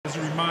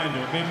reminder,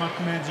 obey my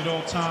commands at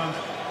all times,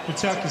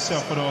 protect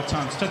yourself at all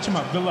times. Touch him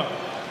up. Good luck.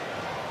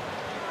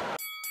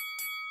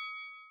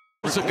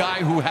 It's a guy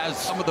who has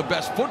some of the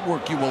best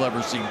footwork you will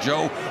ever see,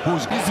 Joe.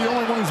 He's the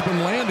only one who's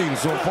been landing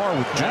so far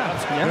with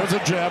jabs. Yeah. There's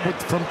a jab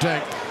from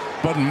Tank,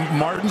 but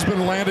Martin's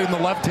been landing the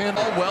left hand.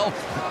 Oh, well,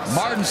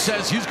 Martin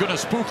says he's going to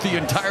spook the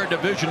entire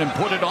division and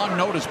put it on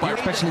notice.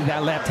 Especially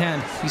that left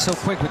hand. He's so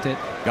quick with it.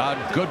 God,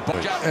 good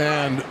jab.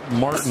 And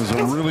Martin's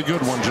a really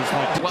good one, just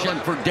like well,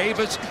 and for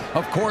Davis,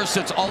 of course,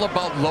 it's all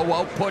about low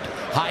output,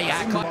 high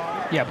accuracy.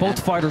 Yeah,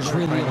 both fighters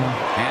really.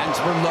 Hands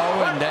were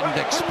low and then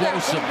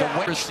explosive. The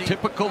way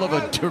typical of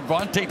a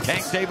Gervonta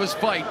Tank Davis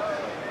fight.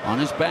 On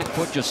his back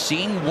foot, just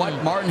seeing what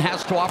Martin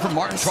has to offer.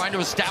 Martin trying to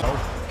establish.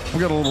 We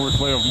got a little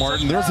replay of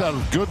Martin. There's that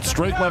good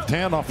straight left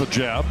hand off the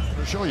jab.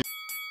 I'll show you.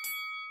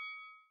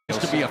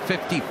 To be a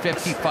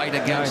 50-50 fight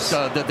against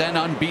the then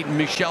unbeaten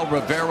Michel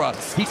Rivera.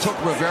 He took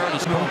Rivera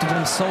to both of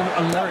them so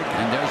alert.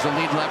 And there's a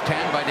lead left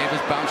hand by Davis,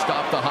 bounced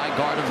off the high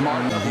guard of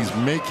Martin. He's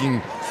making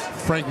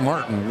Frank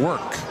Martin work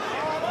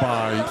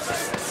by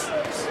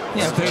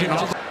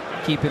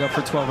keep it up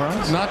for 12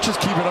 rounds. Not just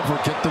keep it up,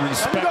 but get the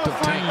respect of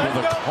Tank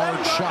with a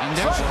hard shot. And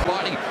there's a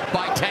body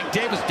by Tank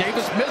Davis.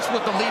 Davis missed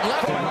with the lead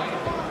left.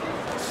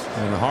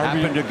 And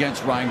Harvey happened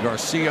against Ryan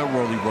Garcia,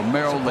 Rolly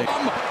Romero,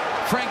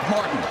 Frank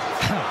Martin.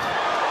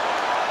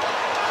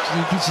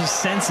 You can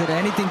just sense it.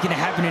 Anything can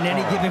happen in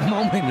any given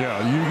moment.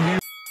 Yeah, you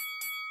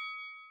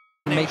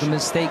make a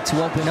mistake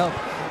to open up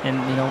and,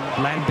 you know,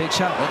 land a big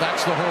shot. Well,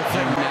 that's the whole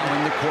thing now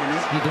in the corner.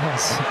 He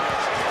does.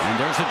 And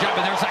there's the jab,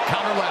 and there's that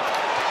counter left.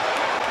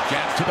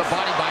 Jab to the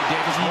body by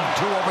Davis.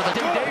 1-2 over the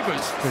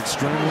Davis.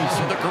 Extremely.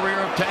 To the career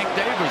of Tank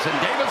Davis. And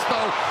Davis,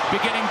 though,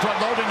 beginning to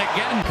load in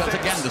again. Because,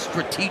 again, the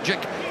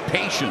strategic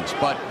patience.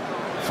 But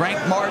Frank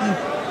Martin,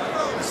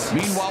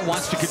 meanwhile,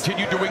 wants to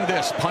continue doing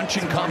this.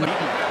 Punching comedy.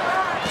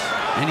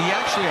 And he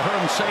actually heard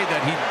him say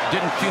that he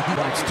didn't feel he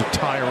likes to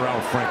tire out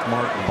Frank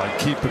Martin by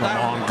keeping him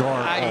on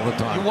guard all the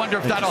time. You wonder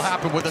if that'll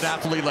happen with an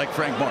athlete like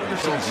Frank Martin.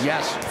 So,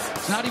 yes,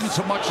 it's not even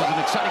so much as an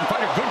exciting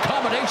fighter. Good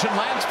combination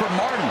lands for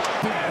Martin.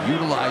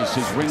 Utilized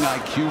his ring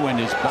IQ and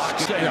his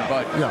boxing,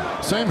 but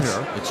same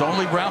here. It's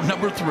only round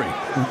number 3.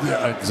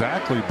 Yeah,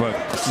 exactly. But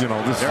you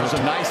know, there's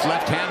a nice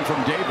left hand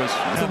from Davis.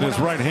 And his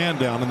right hand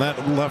down, and that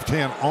left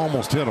hand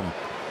almost hit him.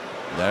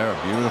 There,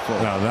 beautiful.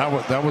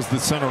 Yeah, that was the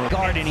center of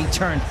guard, and he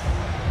turned.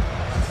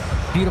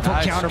 Beautiful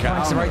nice counter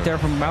punch right there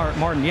from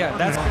Martin. Yeah,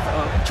 that's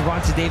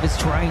Gervonta Davis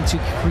trying to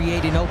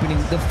create an opening.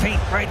 The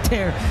feint right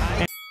there.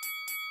 And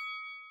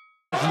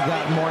you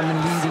got Martin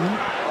leading,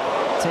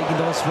 taking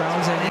those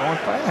rounds and going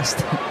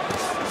fast.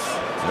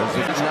 There's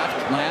the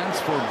left lands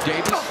for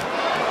Davis.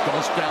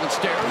 Goes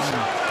downstairs.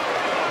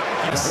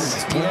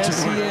 Yes,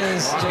 he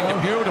is. A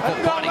beautiful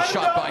body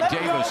shot by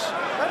Davis.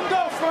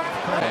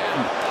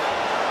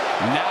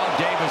 And now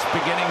Davis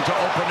beginning to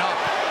open up.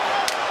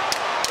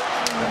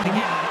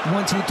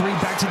 1, 2, 3,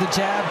 back to the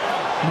jab,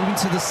 moving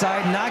to the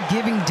side, not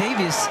giving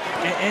Davis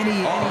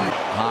any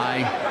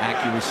high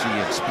accuracy,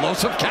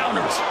 explosive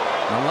counters.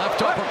 The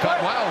left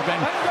uppercut. Wow, then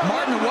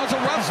Martin was a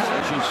wrestler.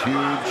 Which is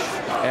huge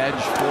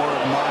edge for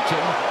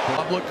Martin.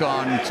 Public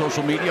on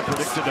social media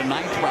predicted a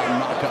 9th round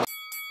knockout.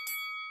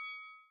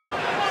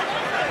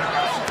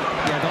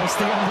 Yeah, don't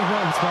stay on the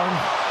ropes, Martin.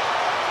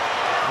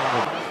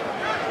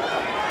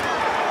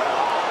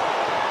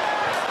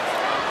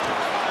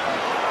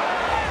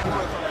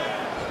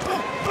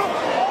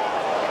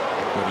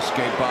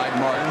 Escape by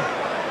Martin.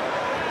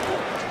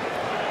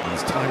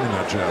 He's timing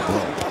that jab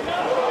well.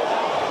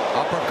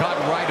 Uppercut,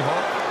 right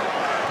hook.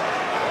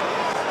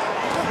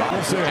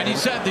 And he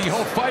said the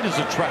whole fight is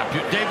a trap.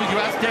 David, you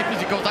asked Davis,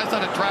 he goes, that's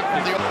not a trap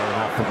from the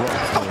off the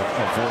ropes to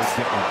avoid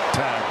getting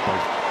tagged by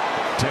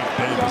Tank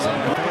Davis.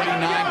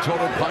 39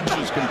 total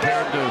punches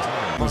compared to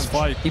this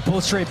fight. He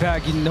pulled straight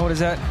back. You notice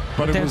that?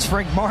 But then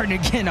Frank Martin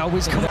again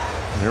always comes.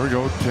 Here we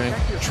go, Tank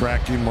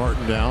tracking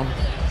Martin down.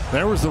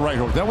 There was the right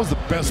hook. That was the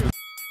best.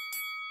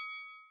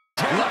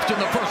 Left in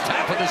the first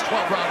half of this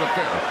 12-round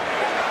affair.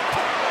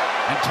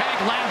 And Tank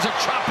lands a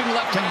chopping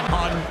left hand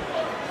on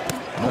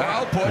more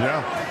output.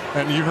 Yeah,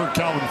 and you heard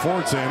Calvin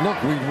Ford saying, look,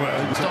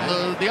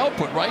 the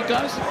output, right,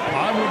 guys?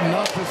 I would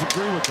not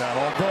disagree with that,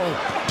 although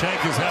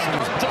Tank is having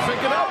to pick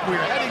it up.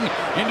 We're heading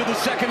into the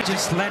second.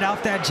 Just let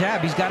out that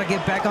jab. He's got to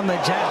get back on the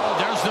jab. Oh,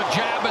 there's the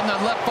jab and the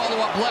left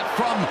follow-up left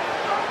from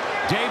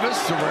Davis.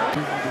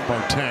 By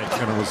Tank,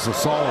 and it was a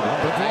solid one.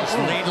 Nice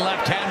lead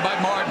left hand by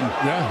Martin.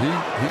 Yeah,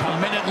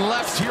 a minute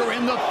left here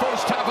in the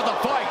first half of the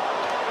fight.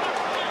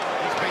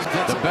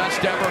 The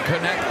best ever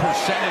connect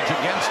percentage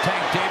against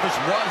Tank Davis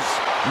was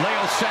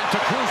Leo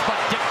Santa Cruz, but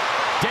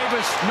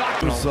Davis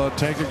knocked him.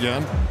 Tank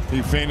again.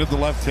 He feinted the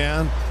left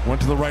hand, went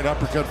to the right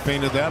uppercut,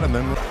 feinted that, and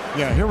then,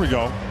 yeah, here we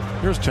go.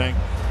 Here's Tank.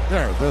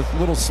 There, the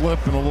little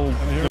slip and a little.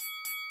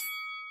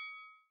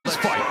 This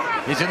fight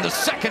is in the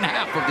second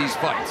half of these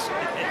fights.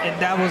 And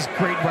that was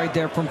great right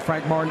there from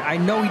Frank Martin. I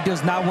know he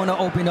does not want to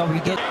open up. He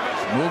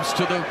moves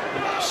to the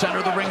center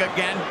of the ring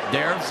again.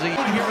 There's the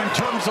here in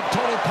terms of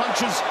total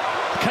punches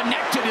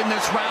connected in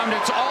this round.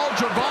 It's all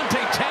Gervonta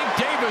Tank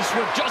Davis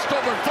with just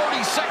over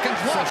 30 seconds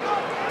left.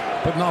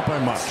 but not by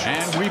much.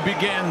 And we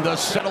begin the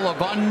settle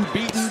of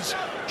unbeatens.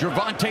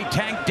 Gervonta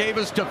Tank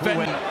Davis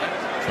defending,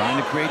 trying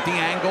to create the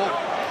angle.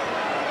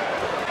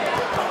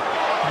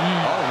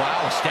 Oh,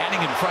 wow,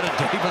 standing in front of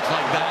Davis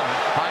like that.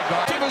 High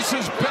guard.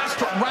 Davis's best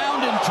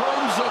round in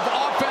terms of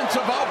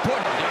offensive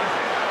output.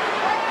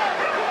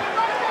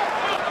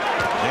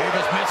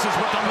 Davis misses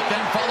with them, but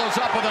then follows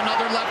up with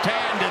another left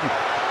hand. And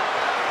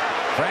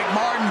Frank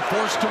Martin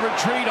forced to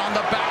retreat on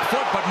the back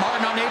foot, but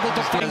Martin unable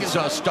to find. He's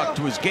stuck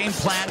to his game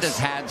plan, has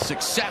had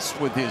success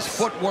with his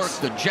footwork,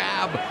 the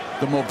jab,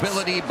 the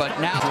mobility, but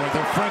now...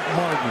 Frank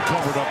Martin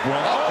covered up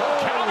well.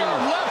 Oh, counter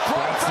left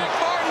from Frank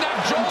Martin, that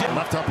jump.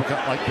 Left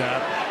uppercut like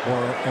that,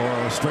 or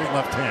a straight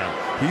left hand.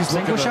 He's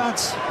single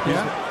shots.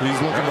 He's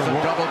looking There's to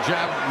a double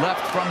jab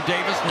left from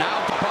Davis.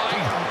 Now by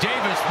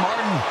Davis.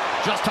 Martin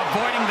just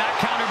avoiding that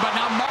counter, but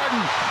now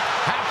Martin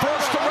had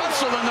forced to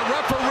wrestle, and the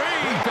referee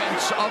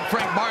defense of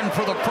Frank Martin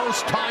for the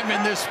first time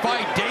in this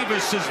fight.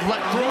 Davis is let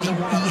through.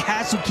 He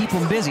has to keep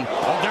him busy.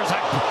 Oh, there's a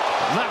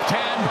left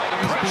hand.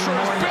 Pressure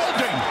is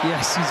building.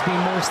 Yes, he's being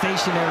more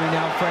stationary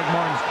now, Frank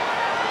Martin.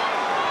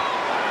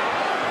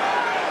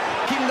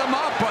 Keeping them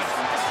up, but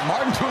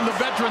Martin doing the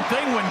veteran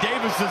thing when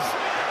Davis is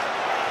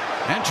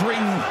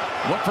entering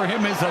what for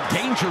him is a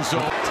danger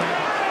zone.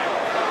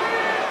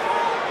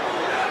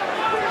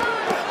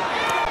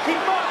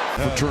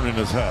 for turning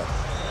his head.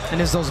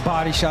 And it's those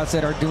body shots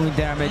that are doing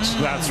damage.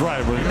 That's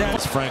right.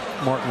 Frank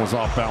Martin was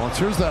off balance.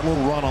 Here's that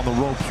little run on the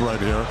ropes right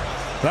here.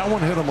 That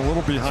one hit him a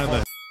little behind the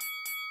head.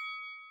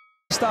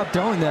 Stop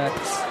doing that.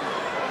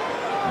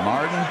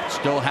 Martin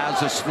still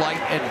has a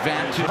slight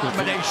advantage.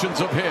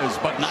 Combinations of his,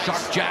 but nice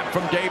sharp jab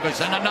from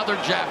Davis and another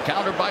jab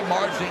countered by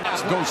Martin.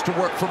 Goes to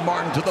work for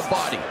Martin to the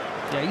body.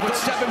 With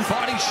 7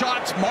 body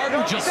shots,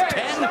 Martin just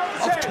 10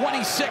 of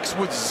 26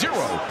 with 0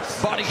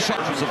 body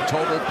shots of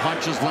total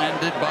punches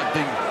landed, but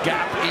the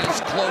gap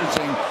is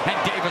closing, and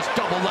Davis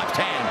double left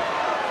hand.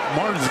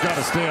 Martin's got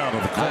to stay out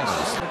of the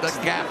corners. The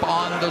gap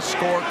on the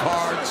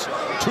scorecards.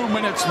 2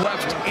 minutes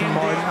left in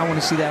Martin, I want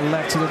to see that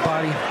left to the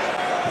body.